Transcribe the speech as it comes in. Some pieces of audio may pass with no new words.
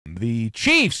The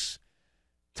Chiefs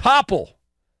topple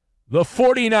the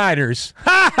 49ers.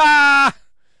 Ha ha!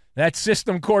 That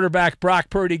system quarterback,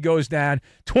 Brock Purdy, goes down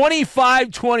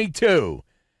 25-22.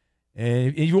 And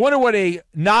if you wonder what a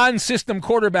non-system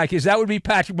quarterback is, that would be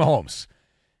Patrick Mahomes.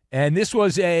 And this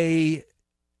was a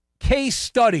case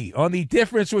study on the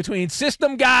difference between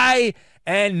system guy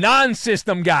and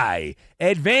non-system guy.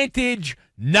 Advantage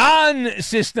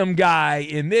non-system guy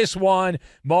in this one.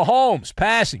 Mahomes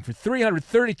passing for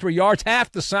 333 yards,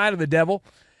 half the sign of the devil,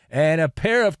 and a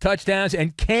pair of touchdowns.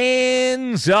 And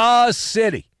Kansas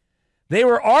City, they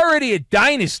were already a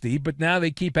dynasty, but now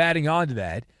they keep adding on to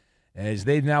that as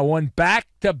they've now won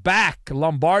back-to-back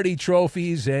Lombardi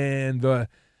trophies, and the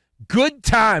good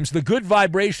times, the good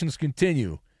vibrations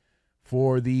continue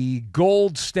for the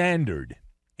gold standard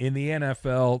in the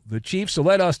NFL, the Chiefs. So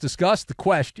let us discuss the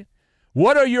question.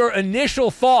 What are your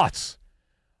initial thoughts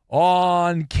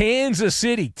on Kansas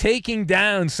City taking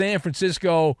down San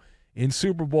Francisco in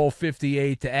Super Bowl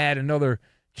 58 to add another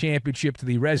championship to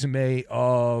the resume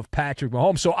of Patrick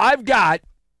Mahomes? So I've got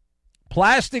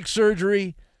plastic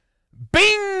surgery,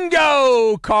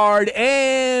 bingo card,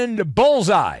 and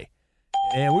bullseye.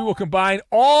 And we will combine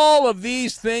all of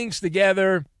these things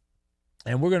together,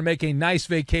 and we're going to make a nice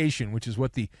vacation, which is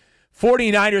what the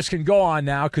 49ers can go on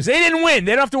now, because they didn't win.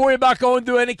 They don't have to worry about going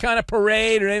through any kind of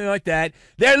parade or anything like that.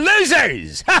 They're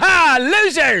losers. Ha-ha,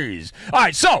 losers. All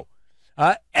right, so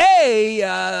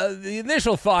the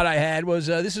initial thought I had was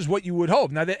this is what you would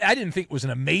hope. Now, I didn't think it was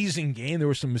an amazing game. There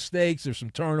were some mistakes. There were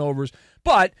some turnovers,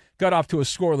 but got off to a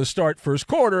scoreless start first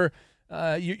quarter.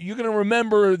 You're going to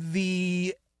remember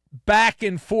the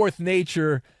back-and-forth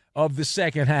nature of the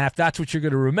second half. That's what you're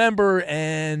going to remember,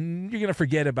 and you're going to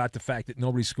forget about the fact that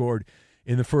nobody scored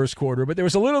in the first quarter. But there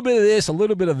was a little bit of this, a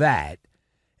little bit of that.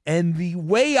 And the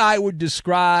way I would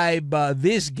describe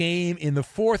this game in the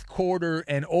fourth quarter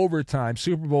and overtime,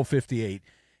 Super Bowl 58,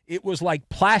 it was like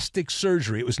plastic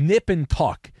surgery. It was nip and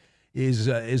tuck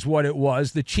is what it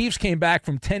was. The Chiefs came back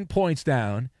from 10 points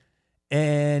down,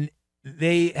 and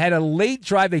they had a late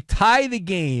drive. They tie the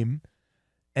game,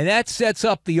 and that sets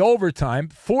up the overtime.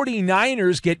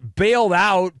 49ers get bailed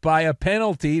out by a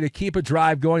penalty to keep a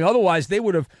drive going. Otherwise, they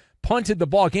would have punted the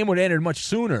ball. Game would have ended much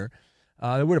sooner.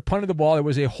 They would have punted the ball. There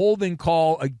was a holding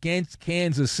call against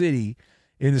Kansas City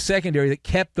in the secondary that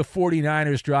kept the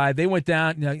 49ers drive. They went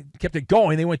down, kept it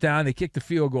going. They went down. They kicked the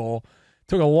field goal.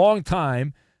 Took a long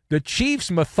time. The Chiefs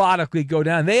methodically go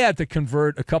down. They had to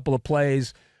convert a couple of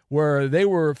plays where they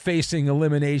were facing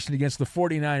elimination against the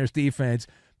 49ers defense.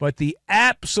 But the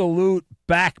absolute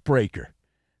backbreaker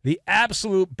for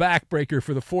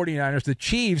the 49ers, the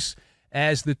Chiefs,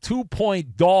 as the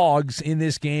 2-point dogs in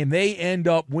this game, they end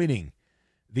up winning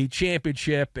the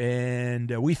championship.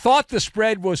 And we thought the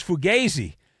spread was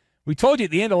fugazi. We told you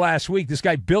at the end of last week, this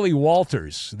guy Billy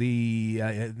Walters,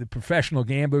 the professional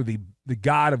gambler, the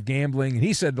god of gambling, and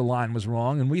he said the line was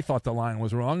wrong, and we thought the line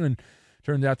was wrong, and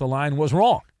turned out the line was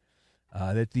wrong.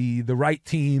 That the right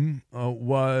team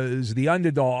was the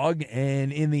underdog,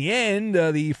 and in the end,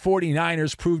 the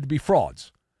 49ers proved to be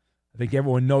frauds. I think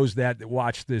everyone knows that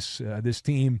watched this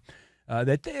team.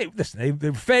 That they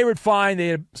were favored fine. They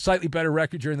had a slightly better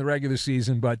record during the regular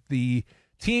season, but the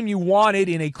team you wanted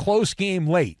in a close game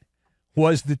late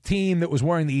was the team that was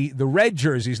wearing the red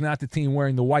jerseys, not the team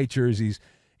wearing the white jerseys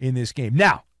in this game.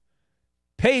 Now,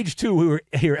 page 2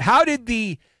 here. How did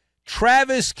the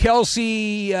Travis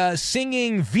Kelce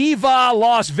singing Viva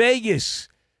Las Vegas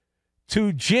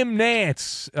to Jim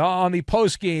Nantz on the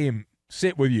postgame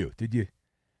sit with you? Did you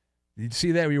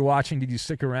see that when you were watching? Did you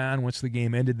stick around once the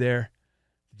game ended there?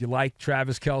 Did you like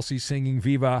Travis Kelce singing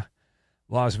Viva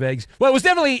Las Vegas? Well, it was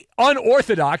definitely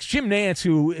unorthodox. Jim Nantz,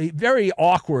 who very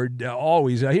awkward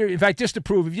always. Here, in fact, just to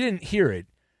prove, if you didn't hear it,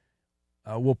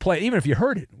 we'll play it. Even if you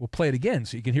heard it, we'll play it again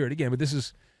so you can hear it again. But this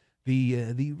is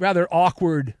the rather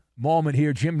awkward moment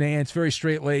here. Jim Nantz, very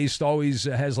straight-laced, always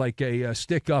has like a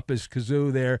stick up his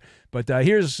kazoo there. But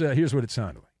here's what it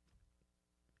sounded like.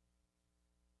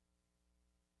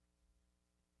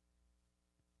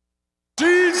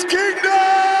 Cheese Kingdom!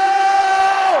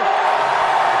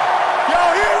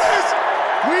 Y'all hear this?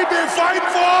 We've been fighting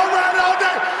for all right all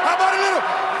day. How about a little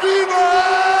Viva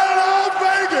Las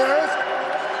Vegas?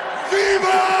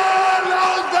 Viva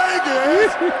Las Vegas!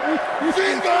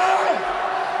 Viva!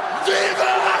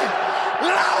 Viva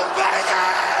Las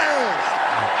Vegas!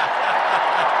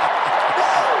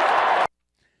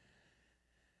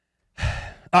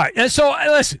 All right, and so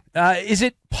listen, is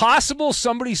it possible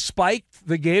somebody spiked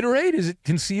the Gatorade? Is it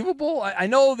conceivable? I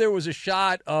know there was a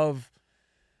shot of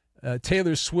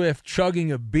Taylor Swift chugging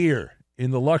a beer in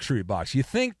the luxury box. You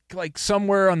think like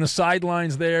somewhere on the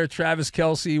sidelines there, Travis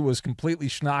Kelce was completely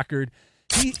schnockered.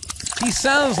 He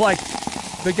sounds like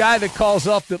the guy that calls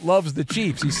up that loves the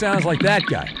Chiefs. He sounds like that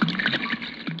guy.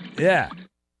 Yeah.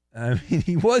 I mean,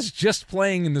 he was just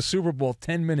playing in the Super Bowl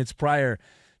 10 minutes prior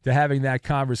to having that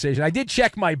conversation. I did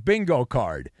check my bingo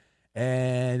card,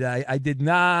 and I did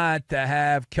not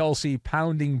have Kelce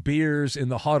pounding beers in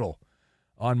the huddle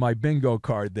on my bingo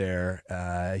card there.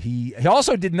 He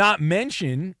also did not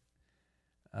mention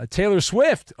Taylor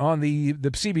Swift on the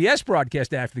CBS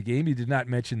broadcast after the game. He did not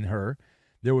mention her.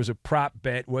 There was a prop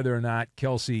bet whether or not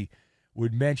Kelce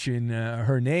would mention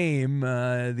her name.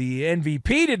 The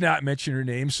MVP did not mention her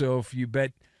name, so if you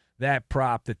bet that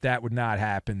prop that would not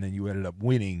happen, then you ended up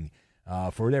winning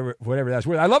for whatever that's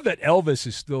worth. I love that Elvis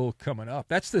is still coming up.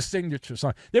 That's the signature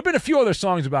song. There have been a few other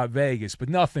songs about Vegas, but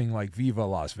nothing like Viva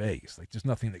Las Vegas. Like, there's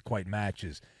nothing that quite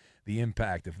matches the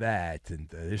impact of that. And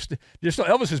there's still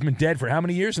Elvis has been dead for how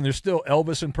many years, and there's still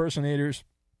Elvis impersonators.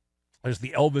 There's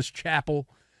the Elvis Chapel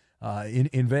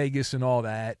in Vegas and all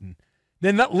that. And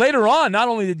then later on, not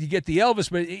only did you get the Elvis,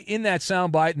 but in that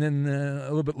soundbite, and then a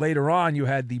little bit later on, you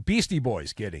had the Beastie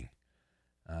Boys getting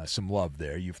some love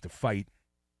there. You have to fight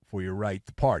for your right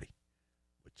to party,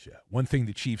 which one thing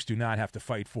the Chiefs do not have to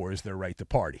fight for is their right to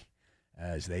party,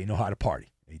 as they know how to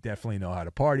party. They definitely know how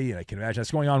to party, and I can imagine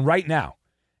that's going on right now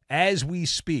as we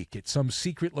speak at some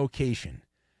secret location,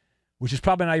 which is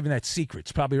probably not even that secret.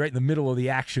 It's probably right in the middle of the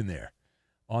action there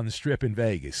on the Strip in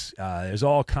Vegas. There's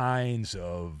all kinds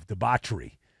of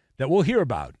debauchery that we'll hear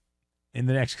about in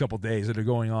the next couple days that are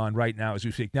going on right now as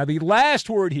we speak. Now, the last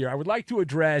word here, I would like to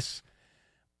address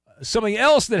something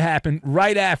else that happened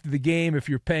right after the game. If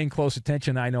you're paying close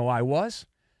attention, I know I was.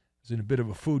 I was in a bit of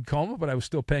a food coma, but I was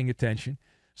still paying attention.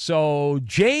 So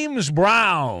James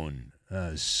Brown,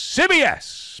 CBS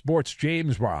Sports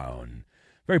James Brown,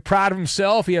 very proud of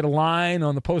himself. He had a line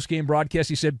on the post-game broadcast.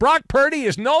 He said, Brock Purdy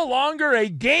is no longer a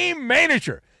game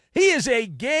manager. He is a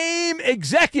game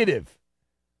executive.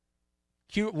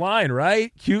 Cute line,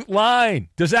 right? Cute line.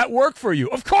 Does that work for you?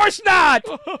 Of course not.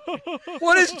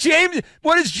 What is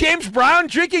James Brown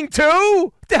drinking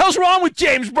too? What the hell's wrong with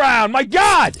James Brown? My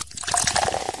God.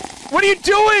 What are you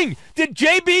doing? Did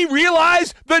JB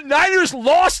realize the Niners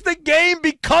lost the game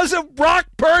because of Brock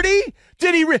Purdy?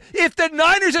 If the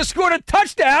Niners have scored a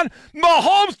touchdown,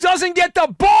 Mahomes doesn't get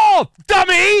the ball,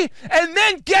 dummy. And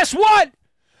then guess what?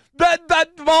 The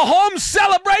Mahomes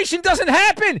celebration doesn't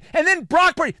happen. And then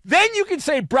Brock Purdy. Then you can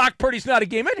say Brock Purdy's not a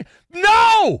game manager.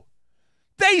 No!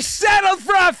 They settled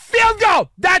for a field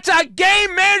goal. That's a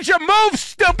game manager move,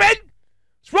 stupid.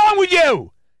 What's wrong with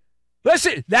you?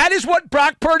 Listen, that is what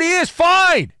Brock Purdy is.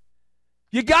 Fine.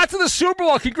 You got to the Super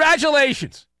Bowl.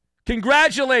 Congratulations.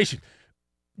 Congratulations.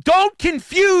 Don't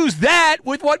confuse that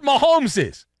with what Mahomes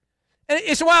is. And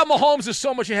it's why Mahomes is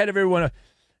so much ahead of everyone.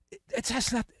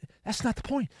 That's not the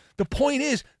point. The point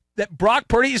is that Brock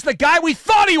Purdy is the guy we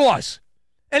thought he was.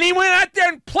 And he went out there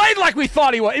and played like we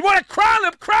thought he was. He wanted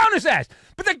to crown his ass.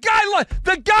 But the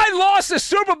guy lost the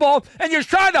Super Bowl, and you're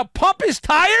trying to pump his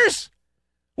tires?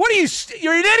 What are you?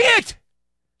 You're an idiot.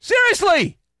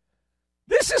 Seriously.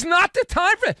 This is not the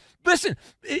time for it. Listen,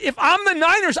 if I'm the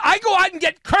Niners, I go out and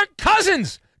get Kirk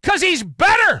Cousins because he's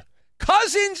better.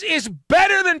 Cousins is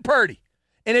better than Purdy.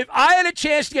 And if I had a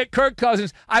chance to get Kirk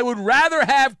Cousins, I would rather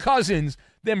have Cousins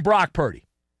than Brock Purdy.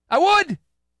 I would.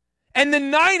 And the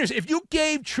Niners, if you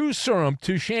gave true serum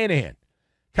to Shanahan,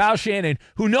 Kyle Shanahan,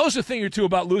 who knows a thing or two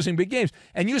about losing big games,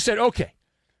 and you said, okay,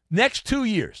 next 2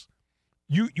 years,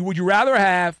 would you rather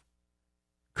have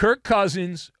Kirk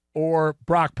Cousins or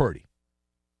Brock Purdy?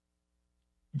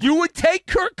 You would take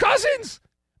Kirk Cousins.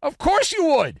 Of course you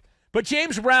would. But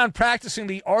James Brown practicing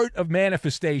the art of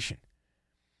manifestation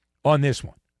on this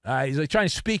one. He's like trying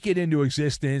to speak it into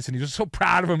existence, and he's just so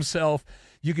proud of himself.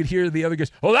 You could hear the other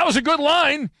guys, oh, that was a good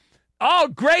line. Oh,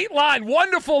 great line.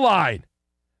 Wonderful line.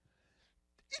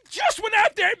 He just went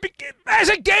out there as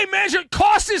a game manager,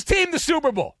 cost his team the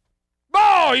Super Bowl.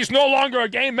 Oh, he's no longer a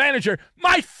game manager.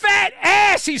 My fat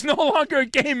ass, he's no longer a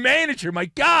game manager. My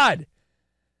God.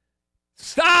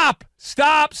 Stop.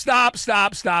 Stop.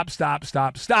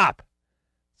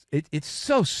 It's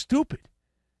so stupid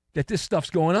that this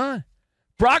stuff's going on.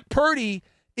 Brock Purdy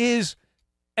is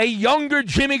a younger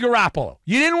Jimmy Garoppolo.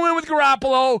 You didn't win with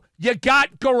Garoppolo. You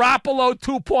got Garoppolo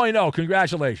 2.0.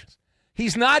 Congratulations.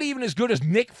 He's not even as good as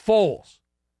Nick Foles.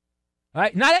 All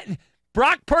right?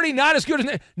 Brock Purdy not as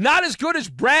good as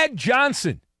Brad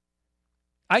Johnson.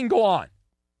 I can go on.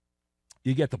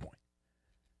 You get the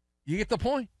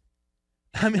point.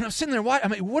 I mean, I'm sitting there watching.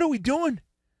 I mean, what are we doing?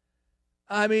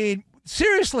 I mean,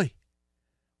 seriously,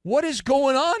 what is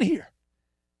going on here?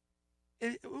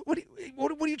 what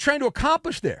are you trying to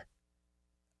accomplish there?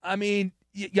 I mean,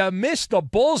 you missed the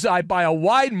bullseye by a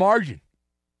wide margin.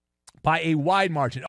 By a wide margin.